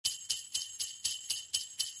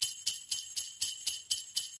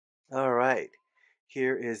right,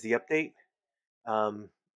 here is the update. All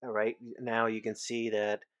right, now you can see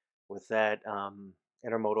that with that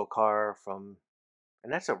intermodal car from,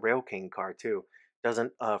 and that's a Rail King car too,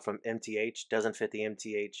 doesn't from MTH, doesn't fit the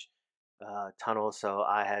MTH tunnel, so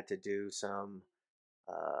I had to do some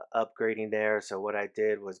upgrading there. So what I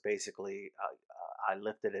did was basically I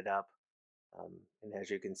lifted it up, and as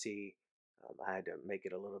you can see, I had to make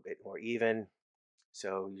it a little bit more even.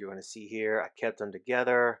 So you're going to see here, I kept them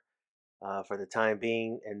together for the time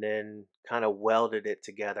being, and then kind of welded it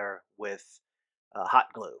together with hot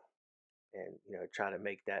glue, and try to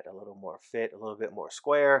make that a little more fit, a little bit more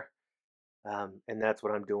square. And that's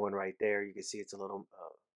what I'm doing right there. You can see it's a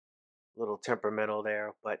little temperamental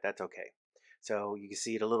there, but that's okay. So you can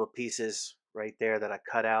see the little pieces right there that I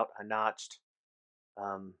cut out, I notched,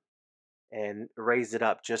 um, and raised it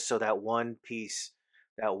up just so that one piece,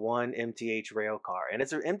 that one MTH rail car, and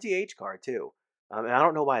it's an MTH car too. And I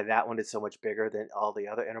don't know why that one is so much bigger than all the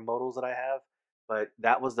other intermodals that I have, but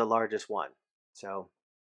that was the largest one. So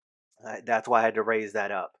that's why I had to raise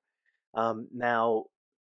that up. Now,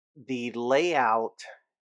 the layout,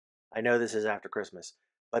 I know this is after Christmas,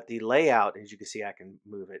 but the layout, as you can see, I can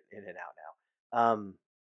move it in and out now.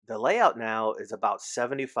 The layout now is about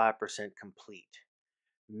 75% complete,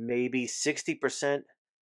 maybe 60%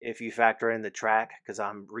 if you factor in the track, because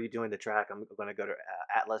I'm redoing the track. I'm going to go to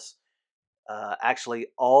Atlas. Actually,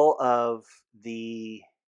 all of the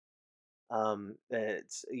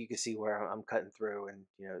it's, you can see where I'm cutting through, and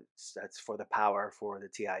that's for the power for the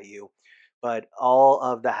TIU. But all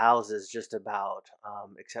of the houses, just about,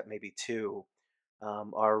 except maybe two,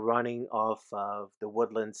 are running off of the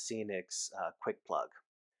Woodland Scenics quick plug,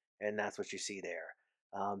 and that's what you see there.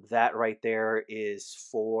 That right there is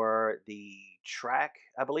for the track,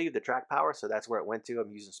 I believe, the track power. So that's where it went to.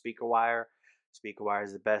 I'm using speaker wire. Speaker wire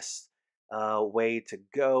is the best way to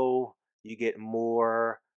go. You get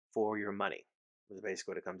more for your money. Is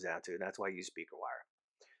basically what it comes down to. And that's why I use speaker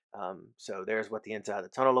wire. So there's what the inside of the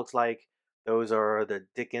tunnel looks like. Those are the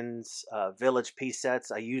Dickens Village piece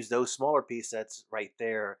sets. I use those smaller piece sets right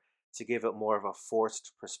there to give it more of a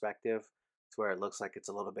forced perspective, to where it looks like it's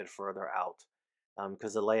a little bit further out,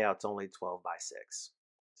 because the layout's only 12 by 6.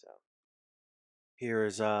 So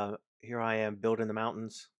here I am building the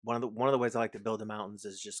mountains. One of the ways I like to build the mountains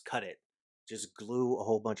is just cut it, just glue a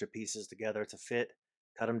whole bunch of pieces together to fit,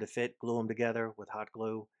 cut them to fit, glue them together with hot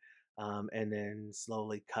glue, and then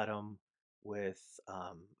slowly cut them with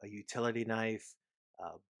a utility knife.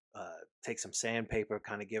 Uh, take some sandpaper,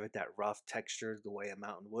 kind of give it that rough texture, the way a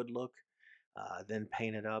mountain would look. Then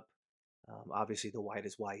paint it up. Obviously, the white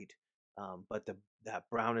is white, but that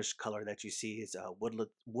brownish color that you see is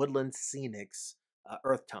woodland scenics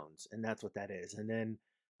earth tones, and that's what that is. And then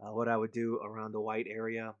what I would do around the white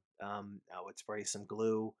area, I would spray some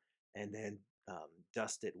glue and then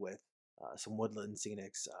dust it with some woodland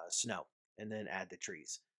scenics snow, and then add the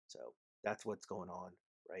trees. So that's what's going on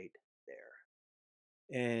right there.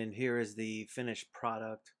 And here is the finished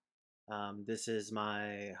product. This is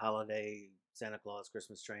my holiday Santa Claus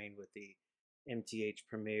Christmas train with the MTH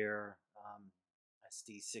Premier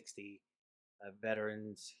SD60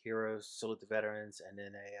 Veterans Heroes Salute the Veterans, and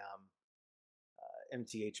then a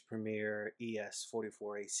MTH Premier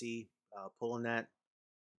ES44 AC pulling that,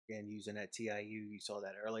 again using that TIU. You saw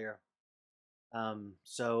that earlier.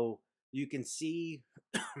 So you can see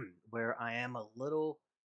where I am a little.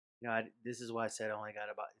 This is why I said I only got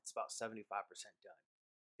it's about 75% done,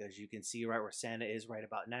 because you can see right where Santa is right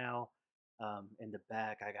about now. In the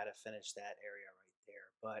back, I got to finish that area right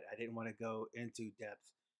there, but I didn't want to go into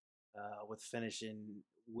depth with finishing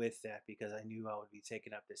with that, because I knew I would be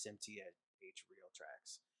taking up this MTH reel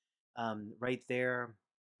tracks. Right there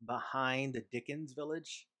behind the Dickens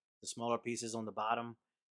Village, the smaller pieces on the bottom,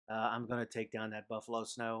 I'm going to take down that buffalo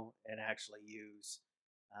snow and actually use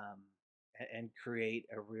um, and create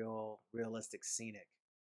a realistic scenic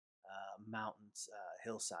mountains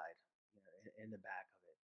hillside, in the back of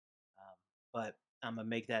it. But I'm gonna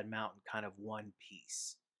make that mountain kind of one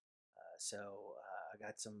piece. So I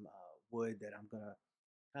got some wood that I'm gonna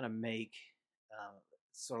kind of make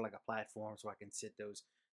sort of like a platform, so I can sit those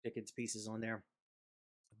Dickens pieces on there.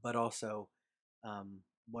 But also, um,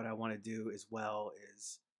 what I want to do as well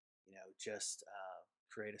is, just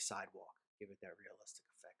create a sidewalk, give it that realistic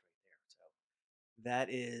effect right there. So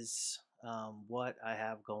that is what I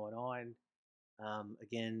have going on.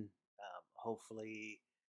 Again, hopefully,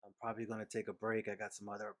 I'm probably going to take a break. I got some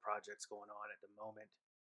other projects going on at the moment.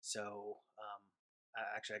 So,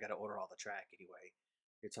 actually, I got to order all the track anyway.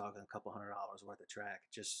 You're talking a couple $100 worth of track,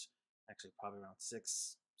 just actually probably around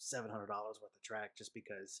 $600-700 worth of track, just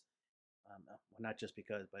because, well, not just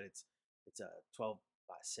because, but it's It's a 12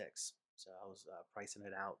 by 6, so I was pricing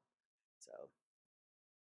it out.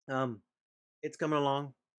 So um, it's coming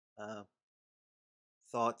along. Uh,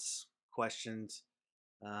 Thoughts, questions,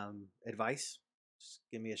 advice, just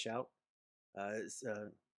give me a shout.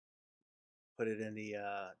 Put it in the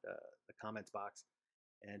comments box,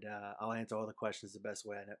 and I'll answer all the questions the best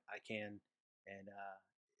way I can. And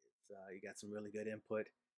you got some really good input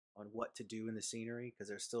on what to do in the scenery, because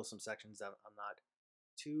there's still some sections that I'm not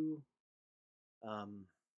too. Um,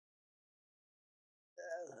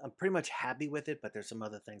 I'm pretty much happy with it, but there's some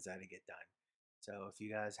other things that I had to get done. So if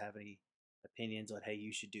you guys have any opinions on, hey,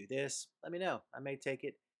 you should do this, let me know. I may take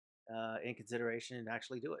it in consideration and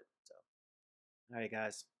actually do it. So, all right,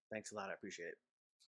 guys, thanks a lot. I appreciate it.